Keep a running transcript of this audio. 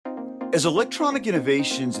As electronic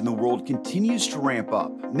innovations in the world continues to ramp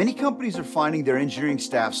up, many companies are finding their engineering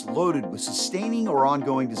staffs loaded with sustaining or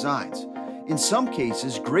ongoing designs. In some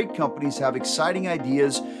cases, great companies have exciting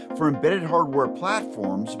ideas for embedded hardware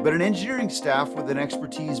platforms, but an engineering staff with an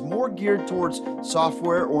expertise more geared towards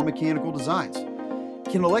software or mechanical designs.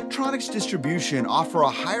 Can electronics distribution offer a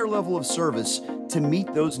higher level of service to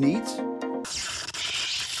meet those needs?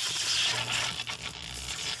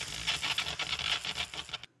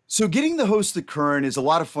 So, getting to host the Current is a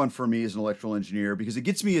lot of fun for me as an electrical engineer because it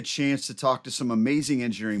gets me a chance to talk to some amazing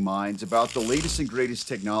engineering minds about the latest and greatest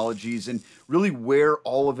technologies and really where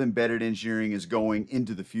all of embedded engineering is going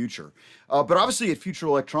into the future. But obviously, at Future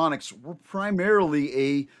Electronics, we're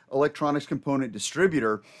primarily a electronics component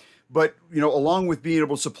distributor. But along with being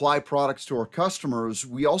able to supply products to our customers,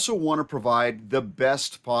 we also want to provide the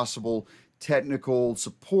best possible technical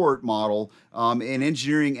support model and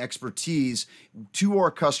engineering expertise to our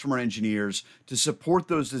customer engineers to support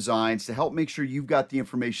those designs, to help make sure you've got the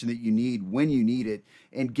information that you need when you need it,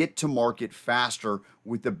 and get to market faster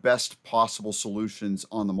with the best possible solutions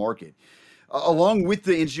on the market. Along with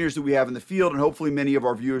the engineers that we have in the field, and hopefully many of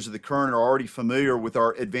our viewers of the Current are already familiar with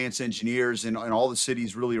our advanced engineers in all the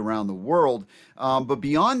cities really around the world. But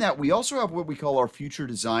beyond that, we also have what we call our future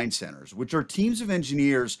design centers, which are teams of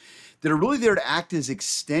engineers that are really there to act as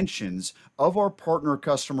extensions of our partner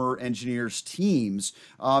customer engineers teams,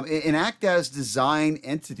 and act as design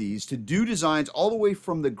entities to do designs all the way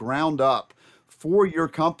from the ground up for your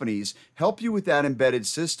companies, help you with that embedded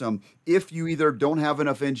system if you either don't have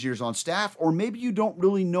enough engineers on staff or maybe you don't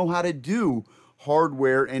really know how to do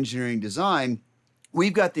hardware engineering design.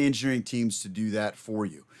 We've got the engineering teams to do that for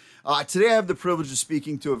you. Today, I have the privilege of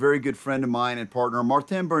speaking to a very good friend of mine and partner,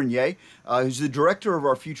 Martin Bernier, who's the director of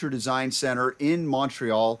our Future Design Center in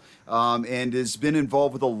Montreal, and has been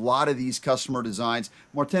involved with a lot of these customer designs.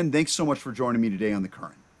 Martin, thanks so much for joining me today on The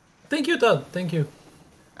Current. Thank you, Todd. Thank you.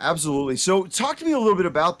 Absolutely. So talk to me a little bit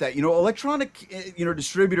about that. Electronic,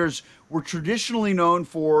 distributors were traditionally known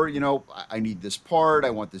for, I need this part, I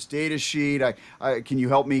want this data sheet, can you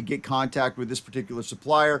help me get contact with this particular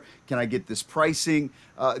supplier? Can I get this pricing?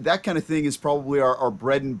 That kind of thing is probably our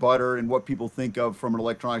bread and butter and what people think of from an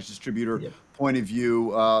electronics distributor Yep. point of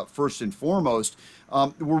view, first and foremost.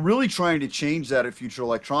 We're really trying to change that at Future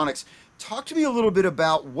Electronics. Talk to me a little bit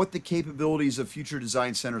about what the capabilities of Future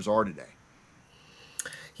Design Centers are today.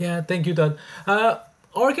 Yeah, thank you, Todd.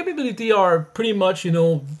 Our capability are pretty much,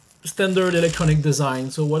 standard electronic design.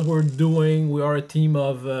 So what we're doing, we are a team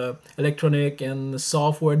of electronic and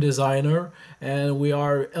software designer, and we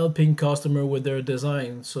are helping customer with their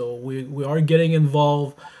design. So we are getting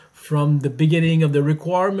involved from the beginning of the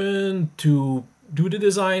requirement to do the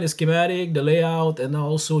design, the schematic, the layout, and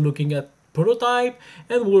also looking at prototype.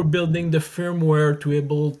 And we're building the firmware to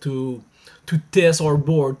able to test our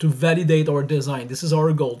board, to validate our design. This is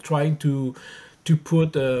our goal, trying to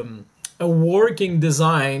put a working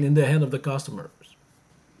design in the hand of the customers.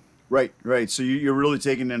 Right, right. So you're really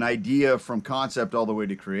taking an idea from concept all the way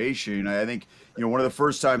to creation. I think, one of the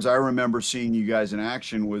first times I remember seeing you guys in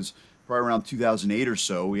action was probably around 2008 or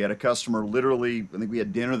so. We had a customer literally, I think we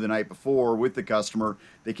had dinner the night before with the customer.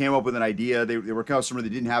 They came up with an idea. They were a customer that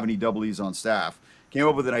didn't have any double E's on staff. Came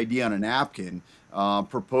up with an idea on a napkin,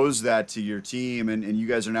 proposed that to your team, and you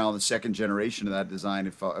guys are now in the second generation of that design,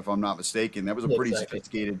 if I'm not mistaken. That was a pretty Exactly.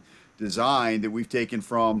 sophisticated design that we've taken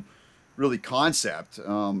from really concept,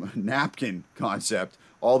 napkin concept,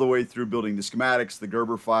 all the way through building the schematics, the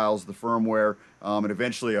Gerber files, the firmware, and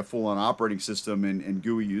eventually a full-on operating system and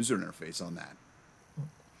GUI user interface on that.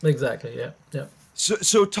 Exactly. Yeah. Yeah.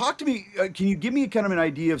 So talk to me. Can you give me kind of an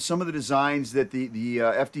idea of some of the designs that the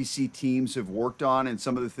FDC teams have worked on and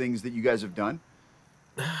some of the things that you guys have done?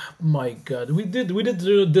 My God, we did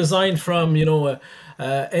the design from a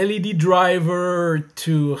LED driver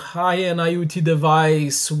to high-end IoT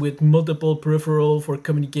device with multiple peripheral for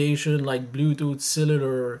communication like Bluetooth,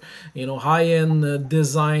 cellular, high-end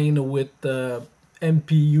design with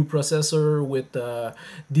MPU processor with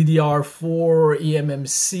DDR4,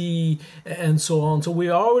 eMMC, and so on. So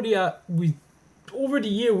we already we over the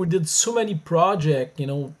year we did so many project,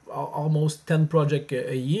 almost 10 project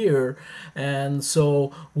a year, and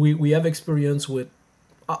so we have experience with,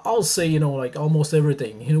 I'll say, like almost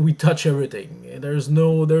everything. We touch everything. There's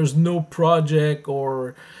no project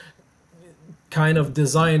or kind of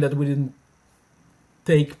design that we didn't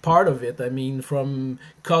take part of it. I mean, from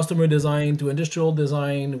customer design to industrial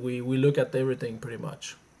design, we look at everything pretty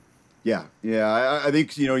much. Yeah, yeah. I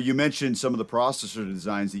think you mentioned some of the processor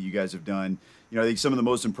designs that you guys have done. I think some of the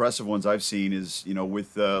most impressive ones I've seen is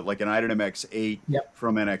with like an item X8 Yep.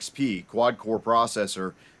 from NXP, quad core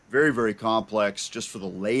processor, very, very complex just for the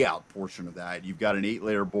layout portion of that. You've got an 8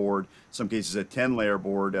 layer board, some cases a 10 layer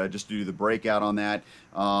board, just to do the breakout on that.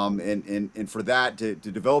 And for that, to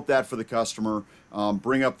develop that for the customer,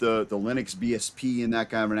 bring up the Linux BSP in that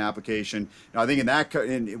kind of an application. Now, I think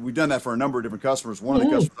and we've done that for a number of different customers. One of the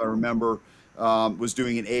Mhm. customers I remember was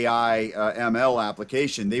doing an AI ML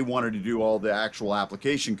application. They wanted to do all the actual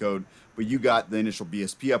application code, but you got the initial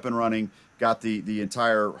BSP up and running, got the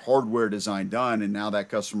entire hardware design done, and now that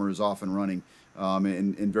customer is off and running,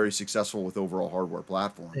 and very successful with overall hardware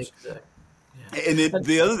platforms. Exactly. Yeah. And And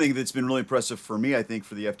the other thing that's been really impressive for me, I think,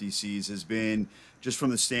 for the FDCs has been just from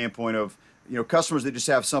the standpoint of, customers that just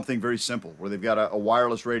have something very simple where they've got a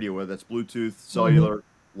wireless radio, whether that's Bluetooth, mhm. cellular,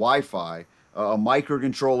 Wi-Fi, a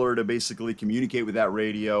microcontroller to basically communicate with that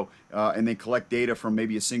radio, and then collect data from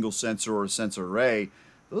maybe a single sensor or a sensor array.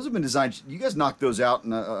 Those have been designed. You guys knock those out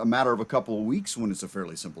in a matter of a couple of weeks when it's a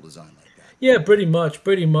fairly simple design like that. Yeah, pretty much,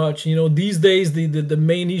 pretty much. These days the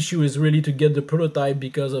main issue is really to get the prototype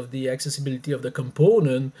because of the accessibility of the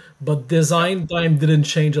component, but Yeah. design time didn't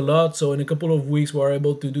change a lot. So in a couple of weeks, we're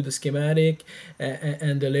able to do the schematic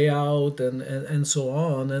and the layout and so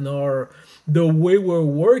on. And the way we're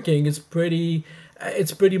working is pretty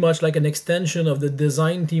much like an extension of the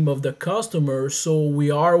design team of the customer. So we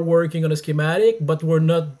are working on a schematic, but we're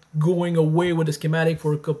not going away with the schematic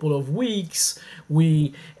for a couple of weeks.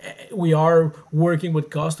 We are working with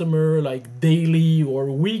customer like daily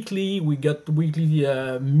or weekly. We get weekly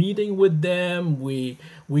meeting with them. We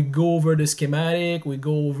go over the schematic. We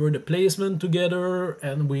go over the placement together,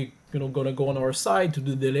 and we gonna go on our side to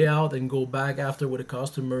do the layout and go back after with the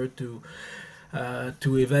customer to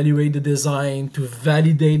evaluate the design, to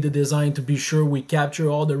validate the design, to be sure we capture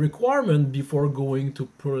all the requirement before going to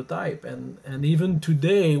prototype. And even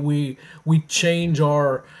today, we change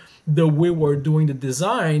the way we're doing the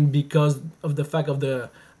design because of the fact of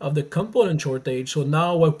the component shortage. So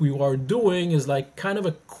now what we are doing is like kind of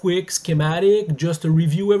a quick schematic just to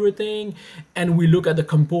review everything, and we look at the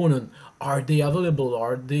component. Are they available?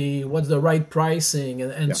 What's the right pricing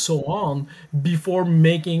and Yeah. so on before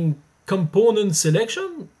making component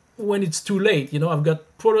selection when it's too late. I've got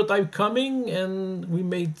prototype coming, and we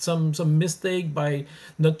made some mistake by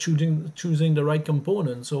not choosing the right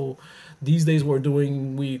component. So these days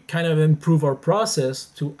we kind of improve our process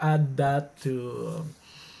to add that to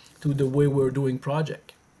the way we're doing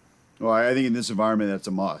project. Well, I think in this environment, that's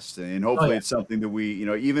a must. And Oh hopefully yeah, it's something that we,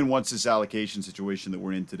 even once this allocation situation that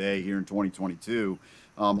we're in today here in 2022,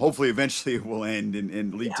 hopefully eventually it will end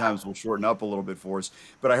and lead yeah, times will shorten up a little bit for us.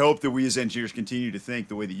 But I hope that we as engineers continue to think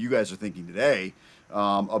the way that you guys are thinking today,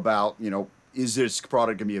 about, is this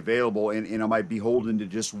product going to be available, and am I beholden to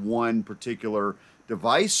just one particular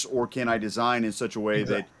device, or can I design in such a way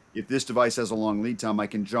that exactly. if this device has a long lead time, I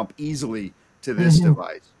can jump easily to this Hmm.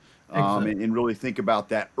 device? Exactly. And really think about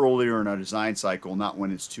that earlier in our design cycle, not when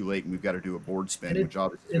it's too late and we've got to do a board and spin, it, which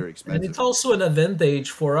obviously is it very and it's expensive. also an advantage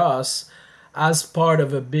for us as part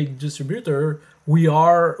of a big distributor. We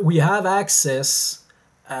have access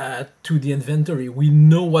to the inventory. We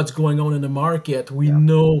know what's going on in the market. We Yeah.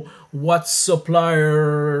 know what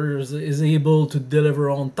suppliers is able to deliver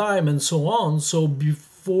on time and so on. So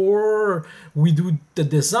before we do the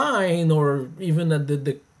design, or even at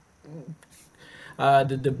the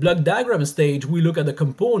block diagram stage, we look at the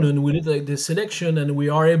component, we look at the selection, and we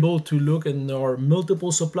are able to look in our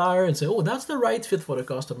multiple supplier and say, oh, that's the right fit for the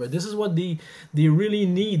customer. This is what they really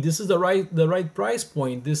need. This is the right price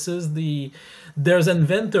point. There's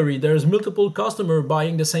inventory. There's multiple customer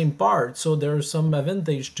buying the same part, so there's some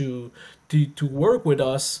advantage to work with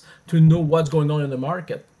us to know what's going on in the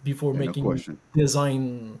market before Yeah, no making question.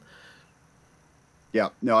 design. Yeah,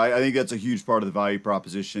 no, I think that's a huge part of the value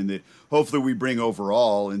proposition that hopefully we bring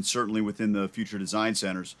overall, and certainly within the future design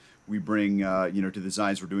centers, we bring, to the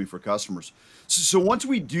designs we're doing for customers. So once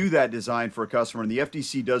we do that design for a customer and the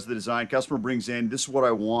FDC does the design, customer brings in, this is what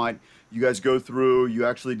I want. You guys go through, you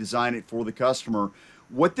actually design it for the customer.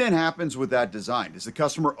 What then happens with that design? Does the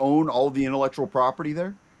customer own all the intellectual property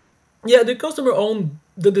there? Yeah, the customer own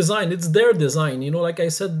the design. It's their design. Like I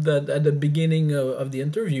said that at the beginning of the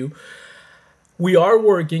interview, we are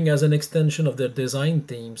working as an extension of the design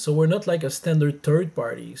team. So we're not like a standard third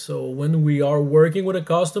party. So when we are working with a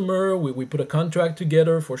customer, we put a contract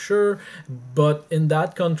together for sure. But in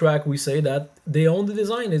that contract, we say that they own the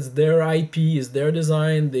design. It's their IP, it's their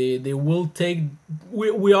design. They will take,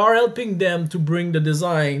 we are helping them to bring the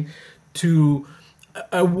design to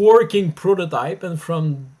a working prototype. And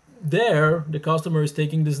from there, the customer is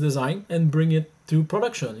taking this design and bring it to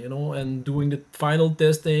production, and doing the final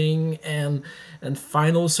testing and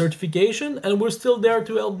final certification. And we're still there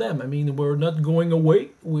to help them. I mean, we're not going away.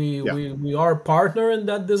 We Yeah. we, we are a partner in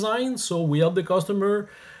that design, so we help the customer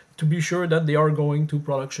to be sure that they are going to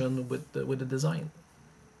production with the design.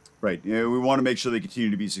 Right. Yeah, we want to make sure they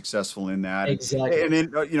continue to be successful in that. And Exactly.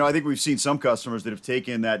 then, I think we've seen some customers that have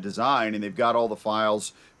taken that design and they've got all the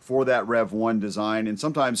files for that Rev 1 design. And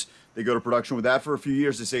sometimes they go to production with that for a few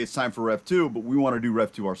years. They say it's time for Rev 2, but we want to do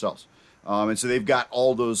Rev 2 ourselves. And so they've got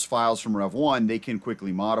all those files from Rev 1 they can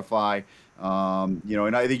quickly modify.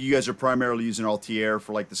 And I think you guys are primarily using Altair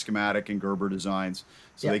for like the schematic and Gerber designs.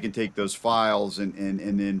 So Yeah. they can take those files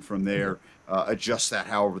and then from there adjust that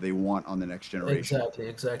however they want on the next generation. Exactly,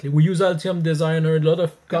 exactly. We use Altium Designer. A lot of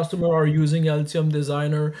Yeah. customers are using Altium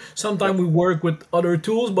Designer. Sometimes Yep. we work with other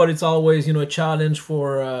tools, but it's always a challenge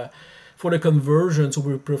for the conversion. So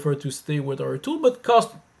we prefer to stay with our tool. But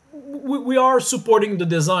we are supporting the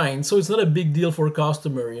design, so it's not a big deal for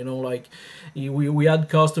customer. Like we had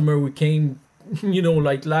customer who came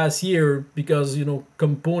like last year because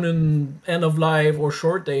component end of life or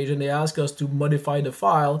shortage, and they ask us to modify the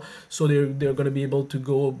file so they're going to be able to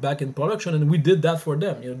go back in production, and we did that for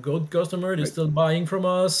them. Good customer, they're Right. still buying from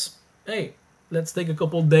us. Hey, let's take a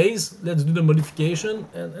couple days, let's do the modification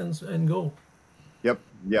and go. Yep.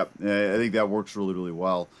 Yep. I think that works really, really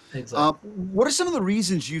well. Exactly. What are some of the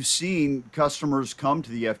reasons you've seen customers come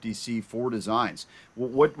to the FDC for designs?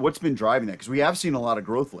 What's been driving that? Because we have seen a lot of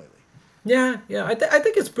growth lately. Yeah, yeah. I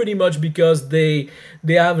think it's pretty much because they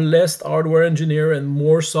have less hardware engineer and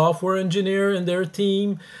more software engineer in their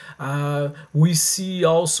team. We see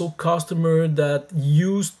also customer that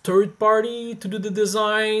use third party to do the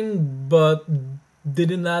design, but they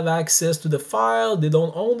didn't have access to the file. They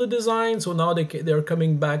don't own the design, so now they're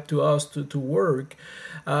coming back to us to work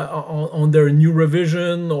on their new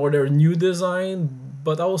revision or their new design.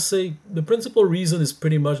 But I will say the principal reason is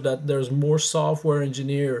pretty much that there's more software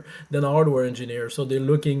engineer than hardware engineer. So they're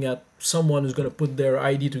looking at someone who's going to put their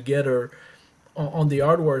ID together on the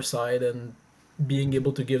hardware side and being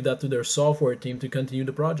able to give that to their software team to continue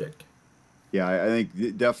the project. Yeah, I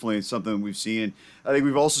think definitely it's something we've seen. I think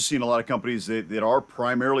we've also seen a lot of companies that are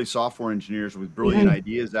primarily software engineers with brilliant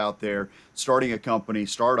ideas out there, starting a company,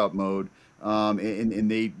 startup mode,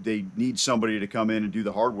 and they need somebody to come in and do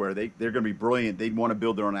the hardware. They're going to be brilliant. They want to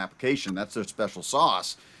build their own application. That's their special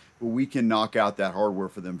sauce. But we can knock out that hardware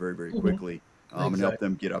for them very, very Mhm. quickly and help Exactly.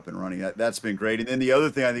 them get up and running. That's been great. And then the other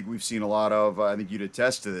thing I think we've seen a lot of, I think you'd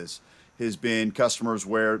attest to this, has been customers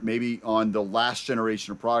where maybe on the last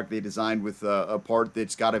generation of product they designed with a part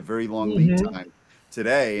that's got a very long lead Hmm. time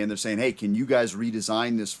today, and they're saying, "Hey, can you guys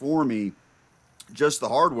redesign this for me? Just the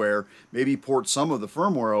hardware, maybe port some of the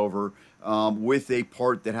firmware over with a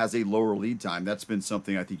part that has a lower lead time." That's been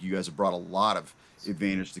something I think you guys have brought a lot of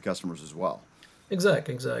advantage to customers as well.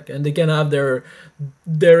 Exactly, exactly. And they can have their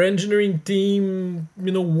engineering team,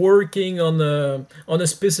 working on a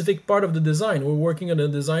specific part of the design. We're working on a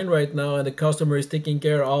design right now, and the customer is taking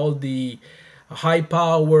care of all the high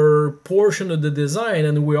power portion of the design,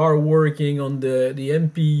 and we are working on the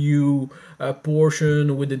MPU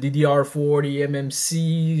portion with the DDR4, the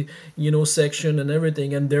MMC, section and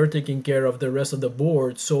everything, and they're taking care of the rest of the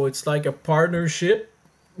board. So it's like a partnership.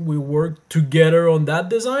 We work together on that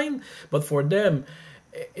design, but for them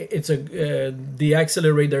it's they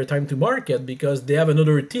accelerate their time to market because they have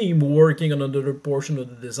another team working on another portion of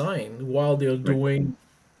the design while they're Right. doing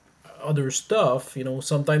other stuff.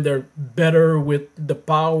 Sometimes they're better with the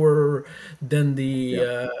power than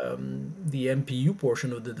Yeah. the MPU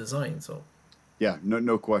portion of the design. So Yeah,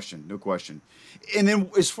 no question, no question. And then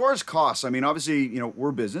as far as costs, I mean, obviously, we're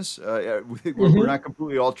a business. We're Mhm. not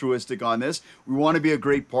completely altruistic on this. We want to be a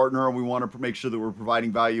great partner, and we want to make sure that we're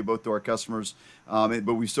providing value both to our customers,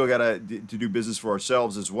 but we still got to do business for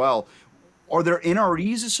ourselves as well. Are there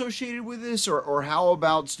NREs associated with this, or how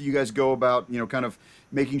about do you guys go about, kind of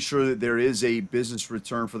making sure that there is a business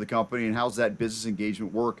return for the company, and how's that business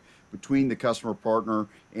engagement work between the customer partner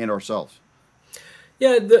and ourselves?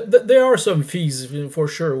 yeah, there are some fees, for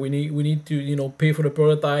sure. We need to pay for the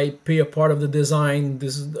prototype, pay a part of the design.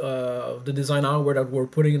 This is the design hardware that we're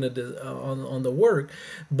putting in on the work,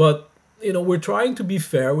 but we're trying to be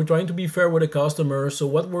fair. We're trying to be fair with the customer. So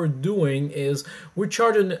what we're doing is we're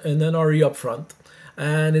charging an NRE upfront,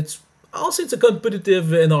 and it's a competitive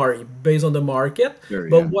NRE based on the market. There,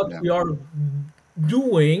 But yeah, what yeah, we are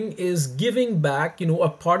doing is giving back a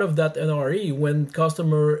part of that NRE when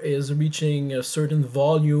customer is reaching a certain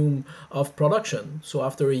volume of production. So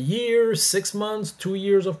after a year, 6 months, 2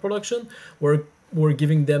 years of production, we're we're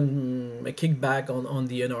giving them a kickback on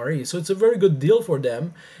the NRE. So it's a very good deal for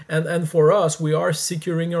them, and for us, we are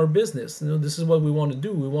securing our business. This is what we want to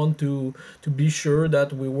do. We want to be sure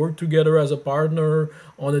that we work together as a partner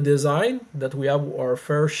on a design, that we have our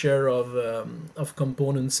fair share of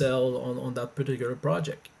component sell on that particular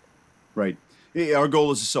project. Right. Yeah, our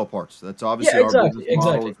goal is to sell parts. That's Yeah, obviously our exactly, business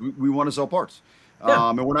model. exactly. Is we want to sell parts, Yeah.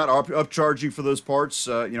 and we're not upcharging for those parts.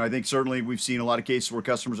 I think certainly we've seen a lot of cases where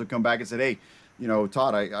customers have come back and said, "Hey,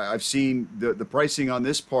 Todd, I've seen the pricing on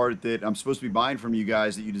this part that I'm supposed to be buying from you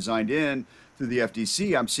guys that you designed in through the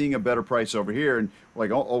FDC. I'm seeing a better price over here." And we're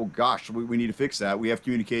like, "Oh gosh, we need to fix that." We have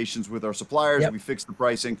communications with our suppliers. Yep. We fix the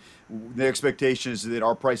pricing. The expectation is that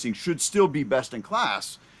our pricing should still be best in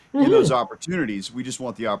class in those opportunities. We just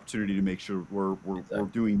want the opportunity to make sure we're Exactly.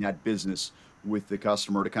 doing that business with the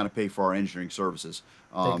customer to kind of pay for our engineering services,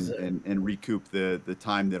 Exactly. and recoup the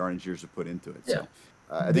time that our engineers have put into it. Yeah. So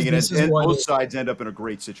I think This, it this ends, is and why both there's sides end up in a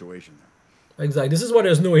great situation there. exactly. This is why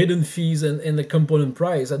there's no hidden fees in the component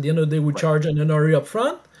price. At the end of the day, we Right. charge an NRE up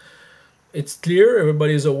front. It's clear,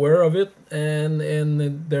 everybody's aware of it, and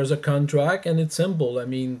there's a contract, and it's simple. I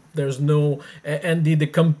mean, there's no and the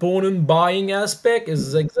component buying aspect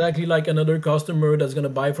is exactly like another customer that's gonna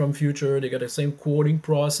buy from Future. They got the same quoting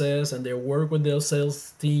process, and they work with their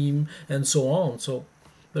sales team and so on. So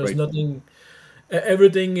there's Right. nothing.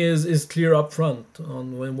 Everything is clear up front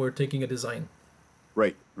on when we're taking a design.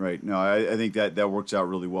 Right. Right. No, I think that works out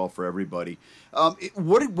really well for everybody.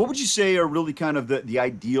 What would you say are really kind of the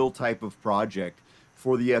ideal type of project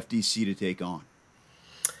for the FDC to take on?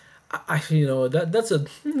 That's a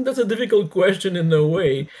that's a difficult question in a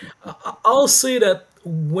way. I'll say that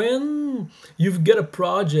when you've got a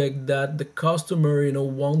project that the customer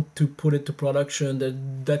want to put it to production, that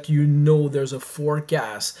there's a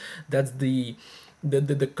forecast, that's the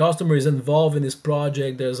customer is involved in this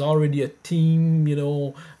project. There's already a team,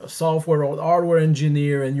 a software or hardware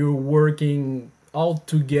engineer, and you're working all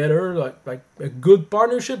together like a good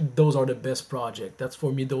partnership. Those are the best project. That's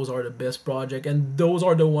for me. Those are the best project, and those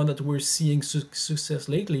are the one that we're seeing success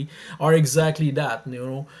lately. Are exactly that.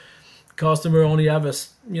 Customer only have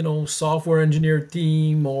software engineer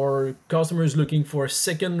team, or customer is looking for a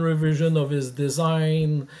second revision of his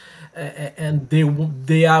design, and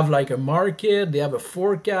they have like a market, they have a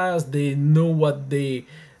forecast, they know what they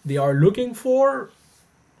are looking for,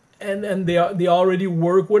 and they already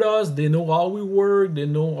work with us. They know how we work, they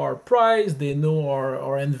know our price, they know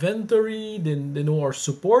our inventory, they know our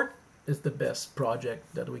support. It's the best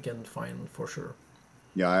project that we can find for sure.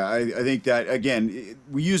 Yeah, I think that again,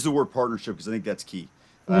 we use the word partnership because I think that's key.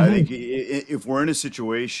 I think if we're in a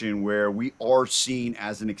situation where we are seen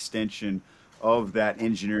as an extension of that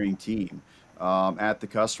engineering team at the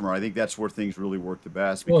customer, I think that's where things really work the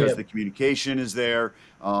best Oh because yeah. the communication is there,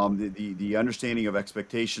 the understanding of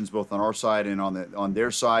expectations both on our side and on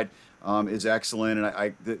their side is excellent,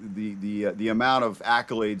 and the amount of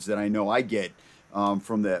accolades that I know I get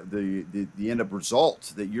from the end up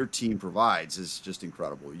result that your team provides is just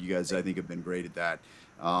incredible. You guys, I think, have been great at that,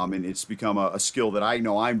 and it's become a skill that I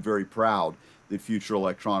know I'm very proud that Future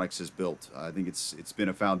Electronics has built. I think it's been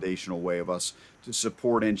a foundational way of us to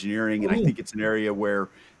support engineering, and I Mhm. think it's an area where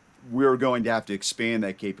we're going to have to expand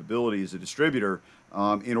that capability as a distributor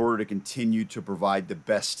in order to continue to provide the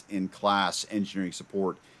best in class engineering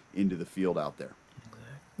support into the field out there.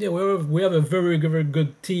 Yeah, we have a very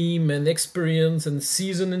good team and experience and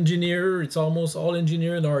seasoned engineer. It's almost all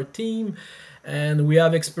engineer in our team. And we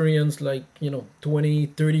have experience like, 20,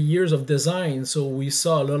 30 years of design. So we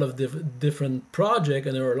saw a lot of different projects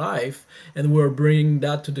in our life, and we're bringing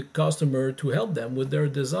that to the customer to help them with their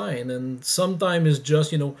design. And sometimes it's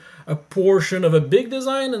just, a portion of a big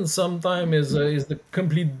design, and sometimes is the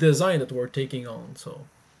complete design that we're taking on. So,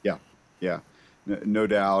 Yeah, yeah, no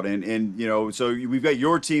doubt. And so we've got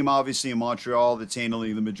your team obviously in Montreal that's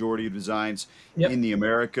handling the majority of designs in yep. the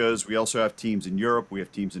Americas. We also have teams in Europe. We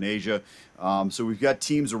have teams in Asia. So we've got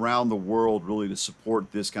teams around the world really to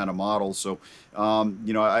support this kind of model. So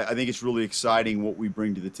I think it's really exciting what we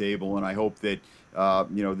bring to the table, and I hope that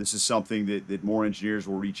this is something that more engineers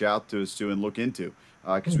will reach out to us to and look into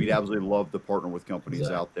because we'd absolutely love to partner with companies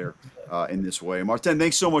Exactly. out there in this way. Martin,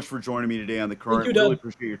 thanks so much for joining me today on the Thank current. you, Really Dad.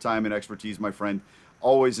 appreciate your time and expertise, my friend.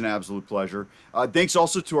 Always an absolute pleasure. Thanks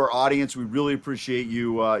also to our audience. We really appreciate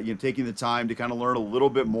you taking the time to kind of learn a little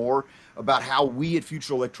bit more about how we at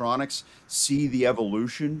Future Electronics see the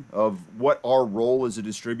evolution of what our role as a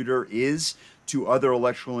distributor is to other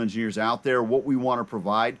electrical engineers out there, what we want to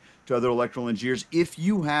provide to other electrical engineers. If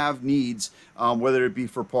you have needs, whether it be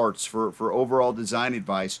for parts, for overall design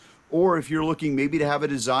advice, or if you're looking maybe to have a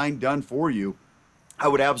design done for you, I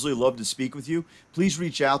would absolutely love to speak with you. Please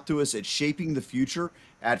reach out to us at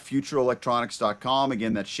shapingthefuture@futureelectronics.com.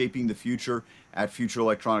 Again, that's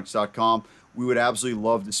shapingthefuture@futureelectronics.com. We would absolutely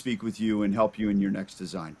love to speak with you and help you in your next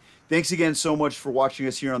design. Thanks again so much for watching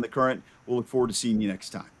us here on The Current. We'll look forward to seeing you next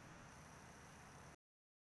time.